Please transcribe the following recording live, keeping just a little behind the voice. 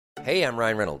Hey, I'm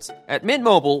Ryan Reynolds. At Mint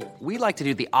Mobile, we like to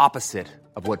do the opposite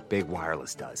of what Big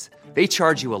Wireless does. They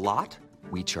charge you a lot,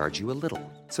 we charge you a little.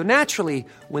 So naturally,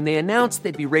 when they announced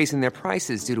they'd be raising their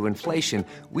prices due to inflation,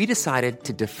 we decided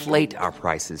to deflate our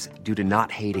prices due to not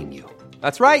hating you.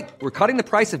 That's right. We're cutting the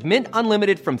price of Mint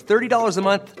Unlimited from $30 a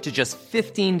month to just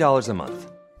 $15 a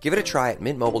month. Give it a try at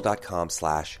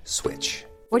mintmobile.com/switch.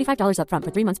 $45 up front for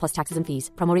 3 months plus taxes and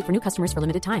fees. Promo rate for new customers for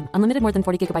limited time. Unlimited more than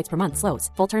 40 gigabytes per month. Slows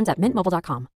full terms at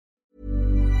mintmobile.com.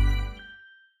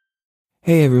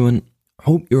 Hey everyone,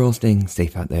 hope you're all staying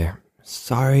safe out there.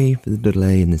 Sorry for the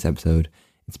delay in this episode.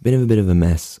 It's been a bit of a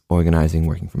mess organising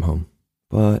working from home,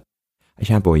 but I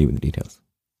shan't bore you with the details.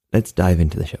 Let's dive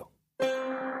into the show. I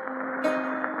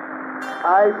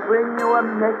bring you a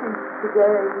message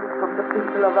today from the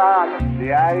people of Ireland. The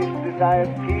Irish desire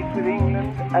peace with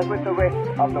England and with the rest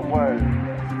of the world.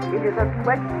 It is a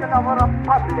question of a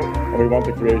republic. And we want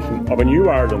the creation of a new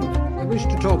Ireland. I wish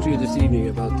to talk to you this evening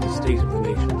about the state of the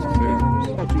nation's affairs.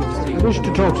 I wish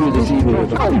to talk to you this evening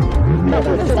about...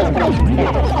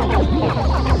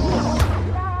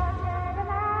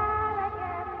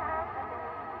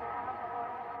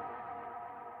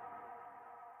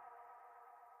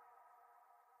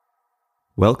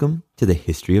 Welcome to the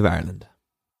History of Ireland.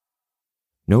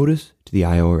 Notice to the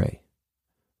IRA.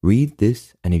 Read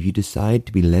this, and if you decide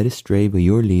to be led astray by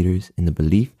your leaders in the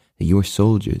belief that you are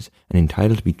soldiers and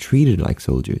entitled to be treated like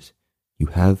soldiers, you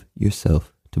have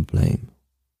yourself to blame.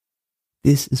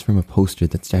 This is from a poster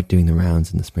that started doing the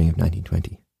rounds in the spring of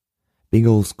 1920. Big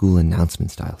old school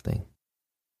announcement style thing.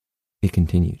 It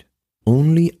continued.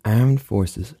 Only armed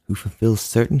forces who fulfill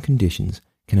certain conditions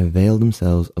can avail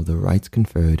themselves of the rights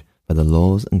conferred by the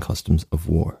laws and customs of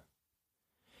war.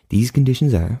 These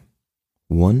conditions are: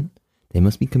 1. They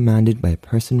must be commanded by a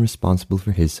person responsible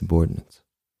for his subordinates.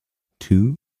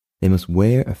 2. They must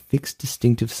wear a fixed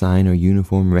distinctive sign or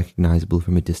uniform recognizable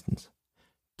from a distance.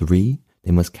 3.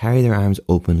 They must carry their arms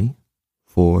openly.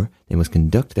 4. They must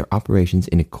conduct their operations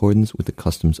in accordance with the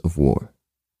customs of war.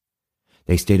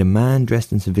 They state a man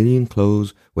dressed in civilian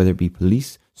clothes, whether it be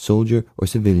police, soldier, or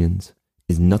civilians,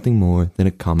 is nothing more than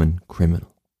a common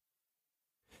criminal.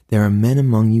 There are men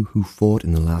among you who fought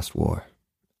in the last war.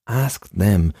 Ask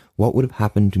them what would have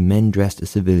happened to men dressed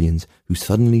as civilians who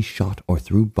suddenly shot or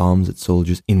threw bombs at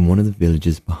soldiers in one of the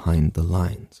villages behind the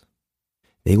lines.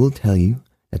 They will tell you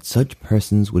that such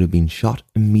persons would have been shot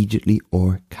immediately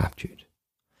or captured,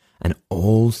 and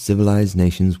all civilized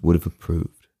nations would have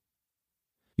approved.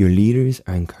 Your leaders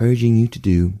are encouraging you to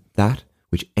do that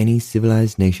which any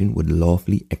civilized nation would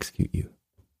lawfully execute you.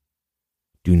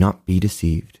 Do not be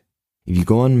deceived. If you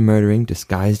go on murdering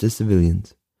disguised as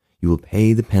civilians, you will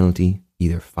pay the penalty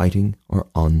either fighting or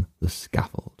on the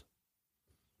scaffold.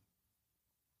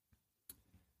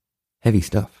 Heavy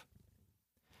stuff.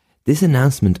 This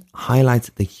announcement highlights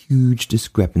the huge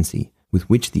discrepancy with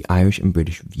which the Irish and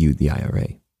British viewed the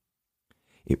IRA.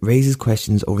 It raises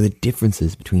questions over the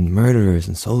differences between murderers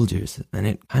and soldiers, and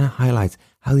it kind of highlights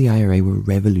how the IRA were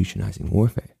revolutionizing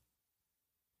warfare.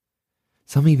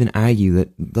 Some even argue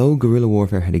that though guerrilla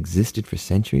warfare had existed for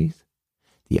centuries,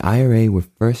 the IRA were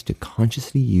first to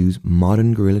consciously use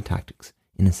modern guerrilla tactics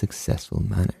in a successful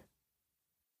manner.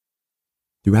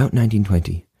 Throughout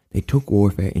 1920, they took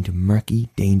warfare into murky,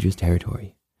 dangerous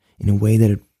territory in a way that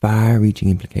had far-reaching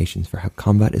implications for how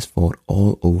combat is fought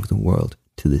all over the world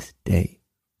to this day.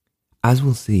 As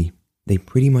we'll see, they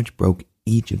pretty much broke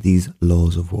each of these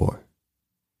laws of war.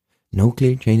 No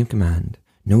clear chain of command,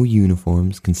 no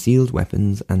uniforms, concealed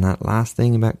weapons, and that last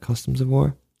thing about customs of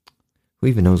war? Who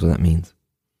even knows what that means?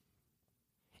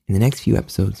 In the next few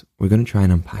episodes, we're going to try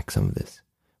and unpack some of this,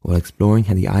 while exploring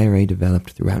how the IRA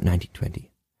developed throughout 1920,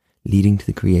 leading to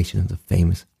the creation of the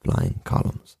famous flying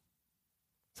columns.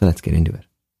 So let's get into it.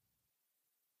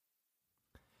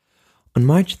 On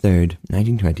March 3rd,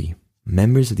 1920,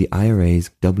 members of the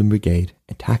IRA's Dublin Brigade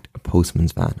attacked a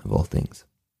postman's van, of all things.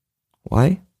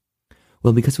 Why?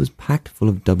 Well, because it was packed full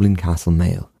of Dublin Castle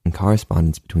mail and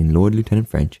correspondence between Lord Lieutenant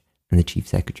French and the Chief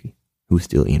Secretary, who was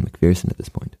still Ian Macpherson at this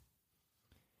point.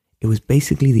 It was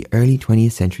basically the early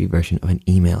 20th century version of an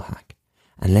email hack,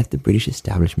 and left the British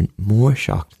establishment more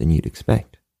shocked than you'd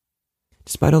expect.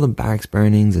 Despite all the barracks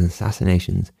burnings and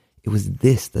assassinations, it was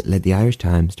this that led the Irish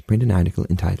Times to print an article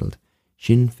entitled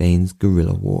Sinn Féin's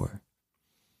Guerrilla War.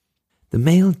 The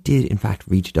mail did in fact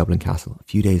reach Dublin Castle a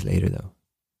few days later though.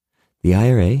 The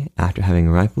IRA, after having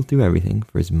rifled through everything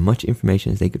for as much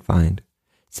information as they could find,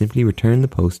 simply returned the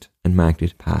post and marked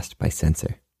it passed by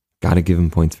censor. Gotta give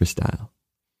them points for style.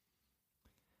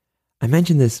 I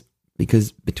mention this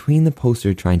because between the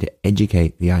poster trying to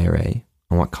educate the IRA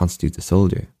on what constitutes a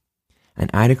soldier, and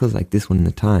articles like this one in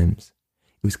the Times,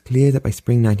 it was clear that by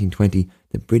spring 1920,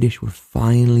 the British were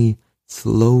finally,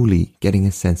 slowly getting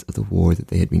a sense of the war that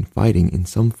they had been fighting in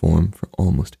some form for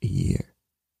almost a year.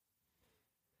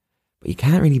 But you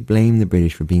can't really blame the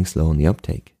British for being slow on the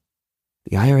uptake.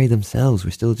 The IRA themselves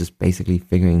were still just basically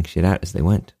figuring shit out as they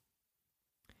went.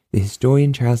 The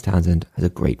historian Charles Townsend has a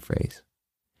great phrase.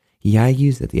 He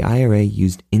argues that the IRA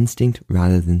used instinct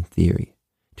rather than theory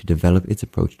to develop its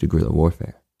approach to guerrilla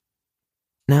warfare.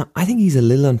 Now, I think he's a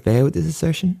little unfair with this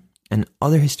assertion, and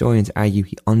other historians argue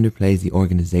he underplays the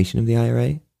organisation of the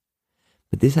IRA,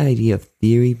 but this idea of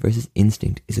theory versus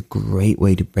instinct is a great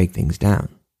way to break things down.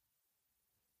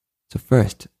 So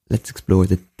first, let's explore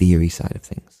the theory side of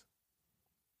things.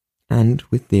 And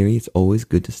with theory, it's always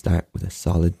good to start with a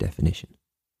solid definition.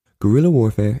 Guerrilla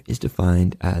warfare is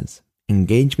defined as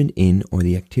engagement in or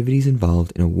the activities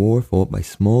involved in a war fought by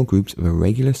small groups of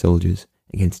irregular soldiers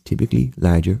against typically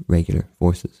larger regular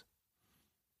forces.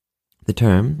 The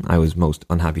term, I was most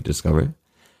unhappy to discover,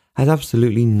 has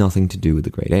absolutely nothing to do with the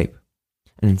great ape,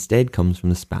 and instead comes from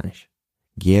the Spanish,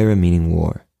 guerra meaning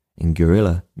war, and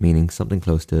guerrilla meaning something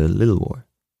close to little war.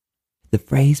 The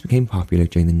phrase became popular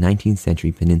during the 19th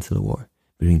century Peninsular War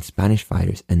between Spanish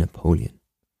fighters and Napoleon.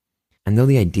 And though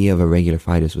the idea of irregular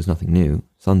fighters was nothing new,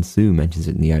 Sun Tzu mentions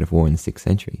it in The Art of War in the 6th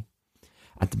century,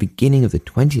 at the beginning of the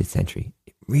 20th century,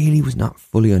 it really was not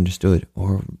fully understood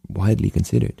or widely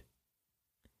considered.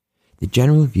 The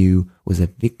general view was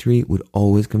that victory would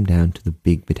always come down to the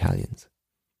big battalions,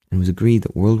 and it was agreed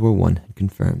that World War I had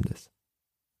confirmed this.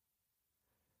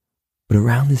 But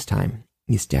around this time,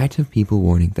 you start to have people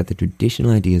warning that the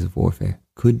traditional ideas of warfare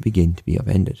could begin to be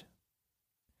upended.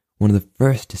 One of the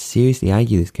first to seriously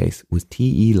argue this case was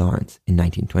T.E. Lawrence in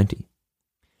 1920,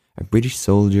 a British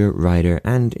soldier, writer,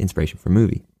 and inspiration for a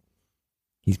movie.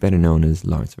 He's better known as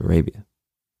Lawrence of Arabia.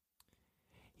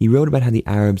 He wrote about how the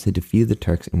Arabs had defeated the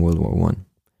Turks in World War I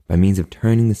by means of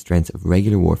turning the strengths of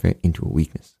regular warfare into a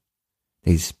weakness.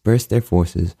 They dispersed their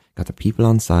forces, got their people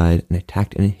on side, and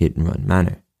attacked in a hit-and-run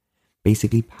manner,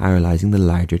 basically paralysing the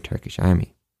larger Turkish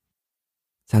army.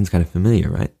 Sounds kind of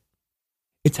familiar, right?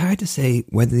 It's hard to say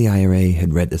whether the IRA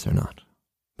had read this or not,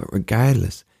 but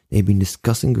regardless, they had been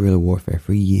discussing guerrilla warfare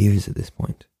for years at this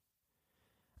point.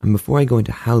 And before I go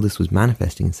into how this was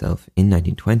manifesting itself in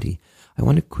 1920, I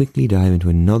want to quickly dive into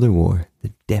another war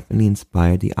that definitely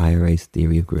inspired the IRA's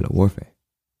theory of guerrilla warfare.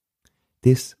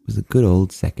 This was the good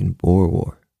old Second Boer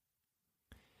War.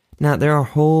 Now, there are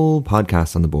whole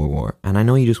podcasts on the Boer War, and I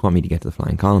know you just want me to get to the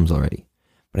flying columns already,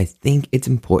 but I think it's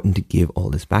important to give all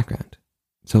this background.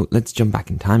 So let's jump back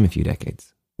in time a few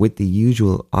decades, with the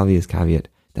usual obvious caveat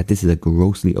that this is a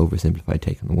grossly oversimplified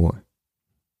take on the war.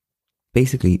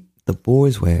 Basically, the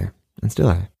Boers were, and still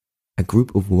are, a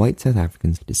group of white South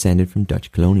Africans descended from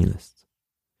Dutch colonialists.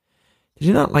 They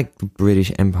did not like the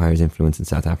British Empire's influence in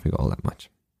South Africa all that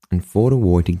much, and fought a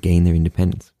war to gain their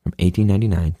independence from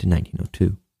 1899 to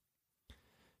 1902.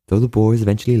 Though the Boers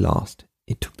eventually lost,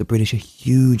 it took the British a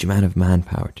huge amount of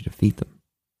manpower to defeat them.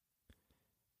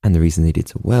 And the reason they did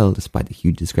so well, despite the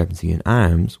huge discrepancy in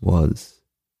arms, was,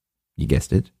 you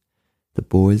guessed it, the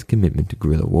Boers' commitment to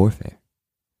guerrilla warfare.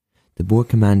 The Boer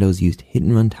commandos used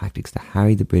hit-and-run tactics to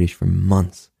harry the British for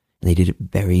months, and they did it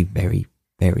very, very,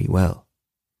 very well.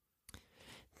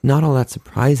 Not all that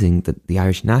surprising that the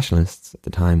Irish nationalists at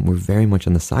the time were very much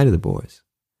on the side of the Boers.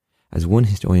 As one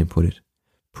historian put it,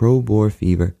 pro-Boer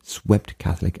fever swept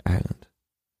Catholic Ireland.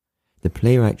 The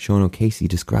playwright Sean O'Casey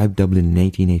described Dublin in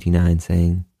 1889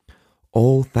 saying,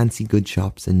 "All fancy goods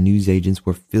shops and newsagents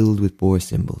were filled with Boer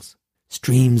symbols.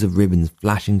 Streams of ribbons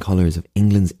flashing colours of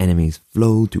England's enemies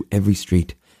flowed through every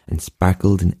street and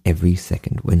sparkled in every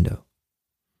second window."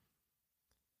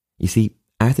 You see,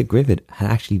 Arthur Griffith had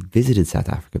actually visited South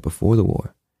Africa before the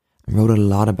war and wrote a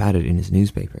lot about it in his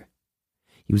newspaper.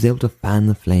 He was able to fan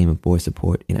the flame of Boer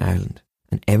support in Ireland,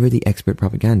 and ever the expert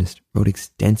propagandist wrote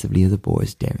extensively of the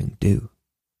Boers' daring do.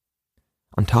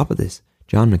 On top of this,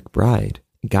 John McBride,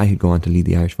 a guy who'd go on to lead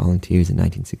the Irish Volunteers in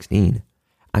 1916,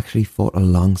 actually fought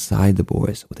alongside the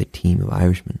Boers with a team of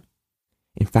Irishmen.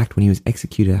 In fact, when he was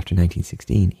executed after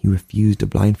 1916, he refused a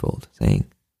blindfold, saying,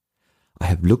 "I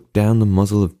have looked down the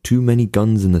muzzle of too many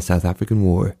guns in the South African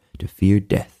War to fear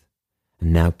death,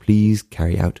 and now please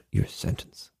carry out your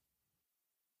sentence."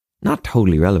 Not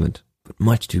totally relevant, but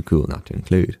much too cool not to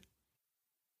include.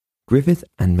 Griffith,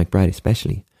 and McBride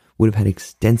especially, would have had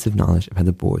extensive knowledge of how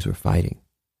the Boers were fighting.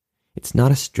 It's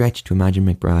not a stretch to imagine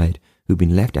McBride, who'd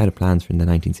been left out of plans for the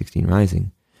 1916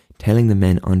 Rising, telling the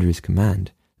men under his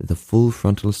command that the full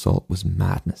frontal assault was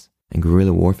madness and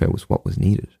guerrilla warfare was what was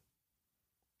needed.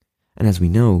 And as we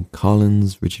know,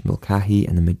 Collins, Richard Mulcahy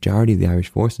and the majority of the Irish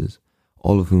forces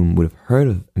all of whom would have heard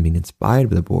of and been inspired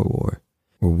by the Boer War,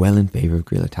 were well in favour of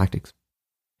guerrilla tactics.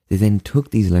 They then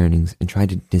took these learnings and tried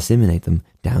to disseminate them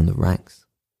down the ranks.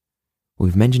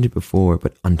 We've mentioned it before,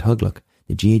 but on Tugluk,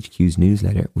 the GHQ's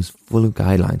newsletter was full of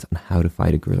guidelines on how to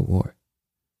fight a guerrilla war.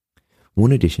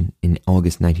 One edition in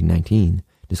August 1919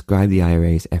 described the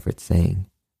IRA's efforts saying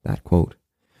that, quote,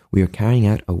 "We are carrying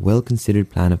out a well-considered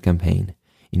plan of campaign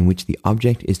in which the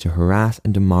object is to harass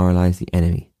and demoralise the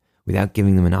enemy without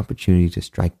giving them an opportunity to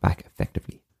strike back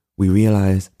effectively. We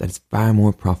realise that it's far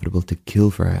more profitable to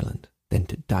kill for Ireland than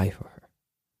to die for her."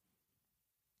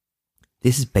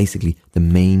 This is basically the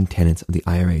main tenets of the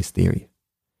IRA's theory.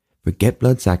 Forget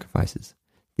blood sacrifices.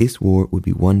 This war would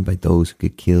be won by those who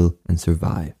could kill and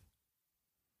survive.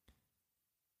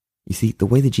 You see, the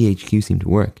way the GHQ seemed to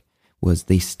work was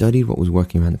they studied what was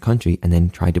working around the country and then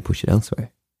tried to push it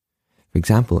elsewhere. For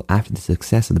example, after the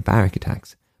success of the barrack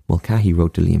attacks, Mulcahy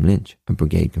wrote to Liam Lynch, a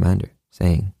brigade commander,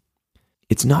 saying,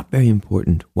 "It's not very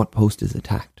important what post is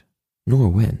attacked, nor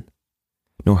when,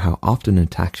 nor how often an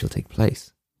attack shall take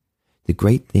place. The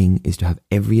great thing is to have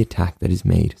every attack that is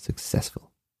made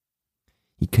successful."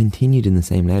 He continued in the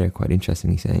same letter, quite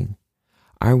interestingly, saying,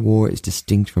 "Our war is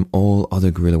distinct from all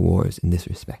other guerrilla wars in this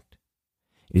respect.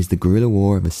 It is the guerrilla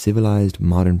war of a civilized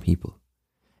modern people,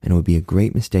 and it would be a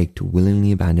great mistake to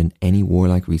willingly abandon any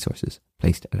warlike resources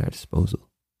placed at our disposal."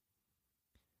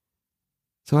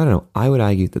 So I don't know, I would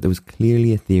argue that there was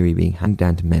clearly a theory being handed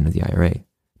down to men of the IRA,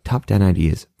 top-down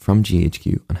ideas from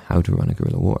GHQ on how to run a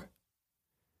guerrilla war.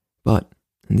 But,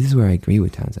 and this is where I agree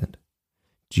with Townsend,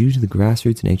 due to the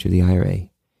grassroots nature of the IRA,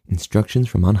 instructions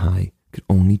from on high could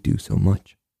only do so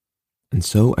much. And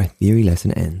so our theory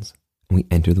lesson ends, and we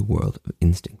enter the world of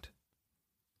instinct.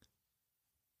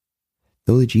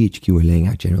 Though the GHQ were laying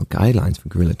out general guidelines for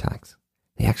guerrilla attacks,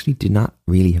 they actually did not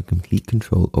really have complete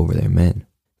control over their men.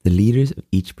 The leaders of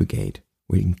each brigade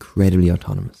were incredibly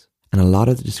autonomous, and a lot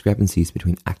of the discrepancies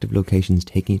between active locations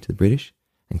taking it to the British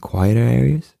and quieter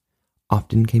areas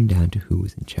often came down to who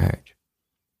was in charge.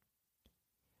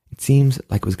 It seems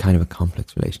like it was kind of a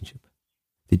complex relationship.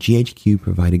 The GHQ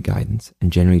provided guidance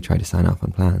and generally tried to sign off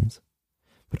on plans,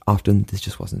 but often this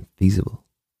just wasn't feasible.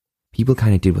 People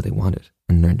kind of did what they wanted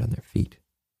and learned on their feet,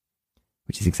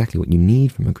 which is exactly what you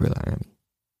need from a guerrilla army.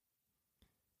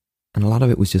 And a lot of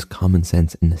it was just common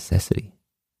sense and necessity.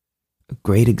 A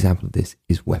great example of this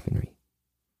is weaponry.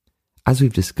 As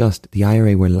we've discussed, the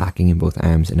IRA were lacking in both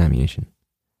arms and ammunition.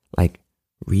 Like,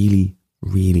 really,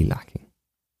 really lacking.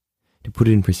 To put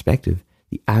it in perspective,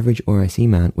 the average RIC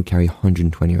man would carry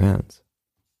 120 rounds.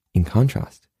 In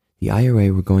contrast, the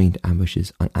IRA were going into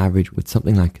ambushes on average with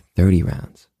something like 30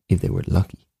 rounds, if they were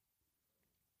lucky.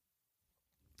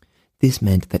 This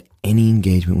meant that any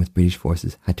engagement with British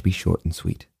forces had to be short and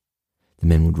sweet. The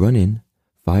men would run in,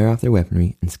 fire off their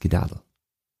weaponry and skedaddle.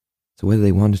 So whether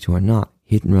they wanted to or not,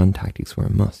 hit and run tactics were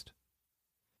a must.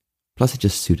 Plus it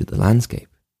just suited the landscape.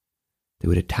 They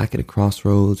would attack at a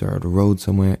crossroads or at a road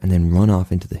somewhere and then run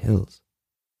off into the hills.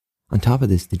 On top of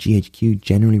this, the GHQ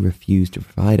generally refused to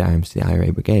provide arms to the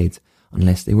IRA brigades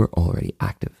unless they were already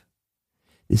active.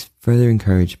 This further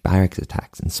encouraged barracks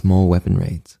attacks and small weapon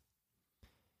raids.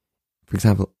 For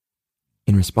example,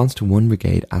 in response to one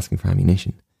brigade asking for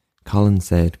ammunition, Collins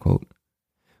said, quote,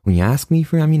 "When you ask me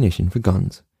for ammunition for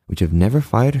guns, which have never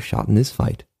fired a shot in this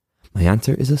fight, my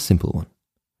answer is a simple one.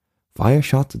 Fire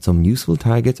shots at some useful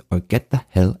targets or get the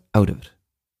hell out of it."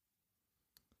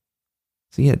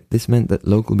 So yeah, this meant that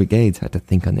local brigades had to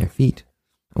think on their feet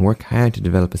and work hard to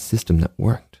develop a system that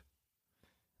worked.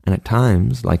 And at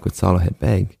times, like with Solohead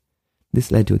Beg, this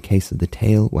led to a case of the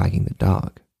tail wagging the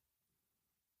dog.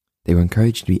 They were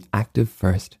encouraged to be active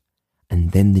first,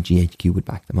 and then the GHQ would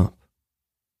back them up.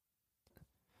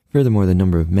 Furthermore, the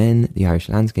number of men, the Irish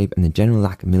landscape, and the general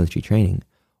lack of military training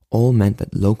all meant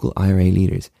that local IRA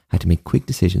leaders had to make quick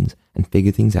decisions and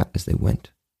figure things out as they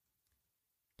went.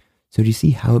 So do you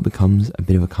see how it becomes a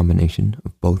bit of a combination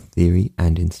of both theory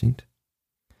and instinct?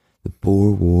 The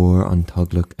Boer War on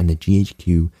Tugluk and the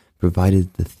GHQ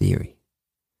provided the theory,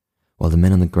 while the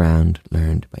men on the ground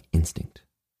learned by instinct.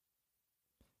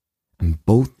 And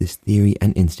both this theory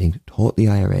and instinct taught the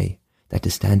IRA that to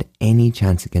stand any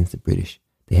chance against the British,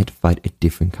 they had to fight a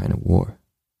different kind of war.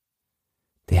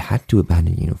 They had to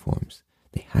abandon uniforms.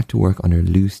 They had to work on a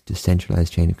loose,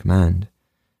 decentralized chain of command.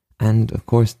 And, of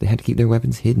course, they had to keep their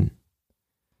weapons hidden.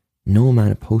 No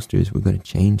amount of posters were going to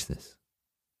change this.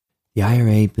 The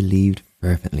IRA believed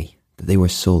fervently that they were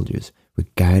soldiers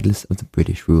regardless of the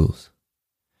British rules.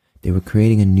 They were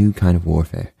creating a new kind of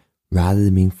warfare rather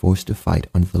than being forced to fight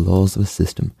under the laws of a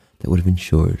system that would have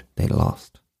ensured they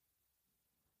lost.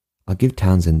 I'll give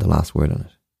Townsend the last word on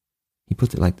it. He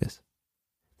puts it like this.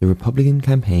 the Republican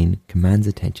campaign commands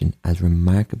attention as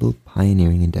remarkable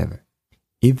pioneering endeavour.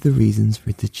 If the reasons for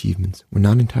its achievements were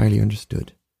not entirely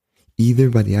understood,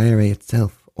 either by the IRA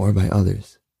itself or by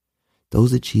others,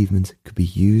 those achievements could be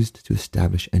used to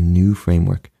establish a new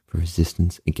framework for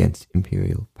resistance against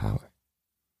imperial power.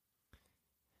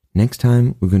 Next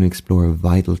time, we're going to explore a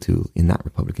vital tool in that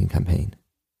Republican campaign,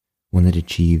 one that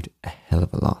achieved a hell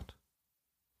of a lot.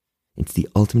 It's the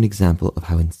ultimate example of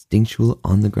how instinctual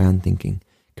on-the-ground thinking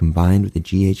combined with the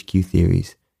GHQ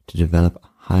theories to develop a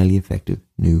highly effective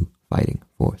new fighting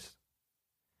force.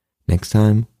 Next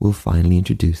time, we'll finally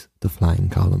introduce the flying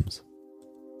columns.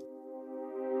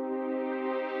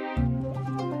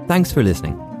 Thanks for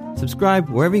listening. Subscribe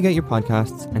wherever you get your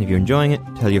podcasts, and if you're enjoying it,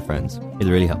 tell your friends.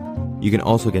 It'll really help. You can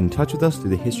also get in touch with us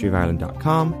through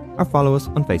thehistoryofireland.com or follow us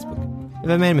on Facebook. If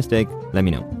I made a mistake, let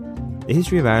me know. The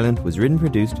History of Ireland was written and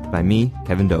produced by me,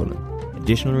 Kevin Dolan.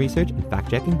 Additional research and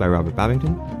fact-checking by Robert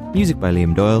Babington, music by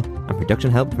Liam Doyle, and production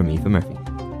help from Aoife Murphy.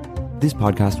 This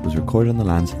podcast was recorded on the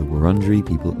lands of the Wurundjeri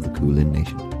people of the Kulin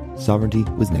Nation. Sovereignty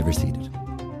was never ceded.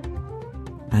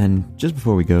 And just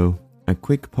before we go, a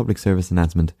quick public service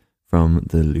announcement from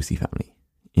the Lucy family.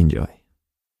 Enjoy.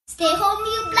 Stay home,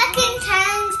 you black and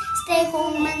tans. Stay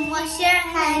home and wash your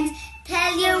hands.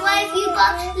 Tell your wife you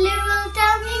bought Literal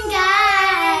down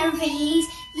in Gary's.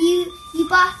 You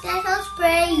bought that old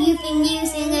spray, you've been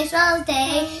using it all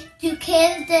day to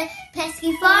kill the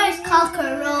pesky virus called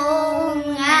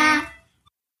Corona.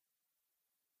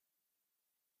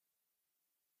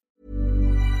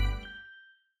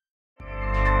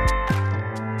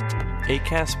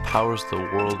 Acast powers the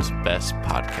world's best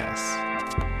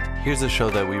podcasts. Here's a show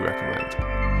that we recommend.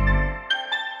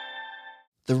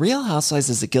 The Real Housewives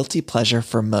is a guilty pleasure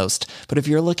for most, but if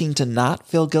you're looking to not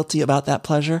feel guilty about that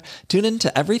pleasure, tune in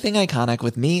to Everything Iconic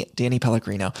with me, Danny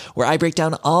Pellegrino, where I break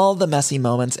down all the messy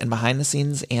moments and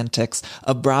behind-the-scenes antics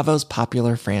of Bravo's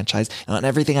popular franchise. And on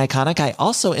Everything Iconic, I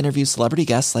also interview celebrity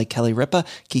guests like Kelly Ripa,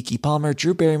 Keke Palmer,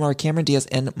 Drew Barrymore, Cameron Diaz,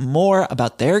 and more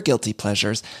about their guilty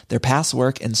pleasures, their past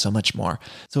work, and so much more.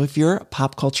 So if you're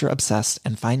pop culture obsessed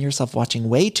and find yourself watching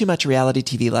way too much reality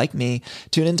TV like me,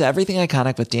 tune in to Everything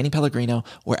Iconic with Danny Pellegrino,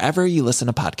 wherever you listen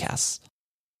to podcasts.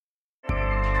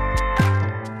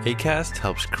 Acast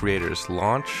helps creators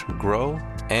launch, grow,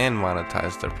 and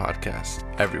monetize their podcasts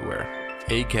everywhere.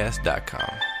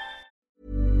 Acast.com.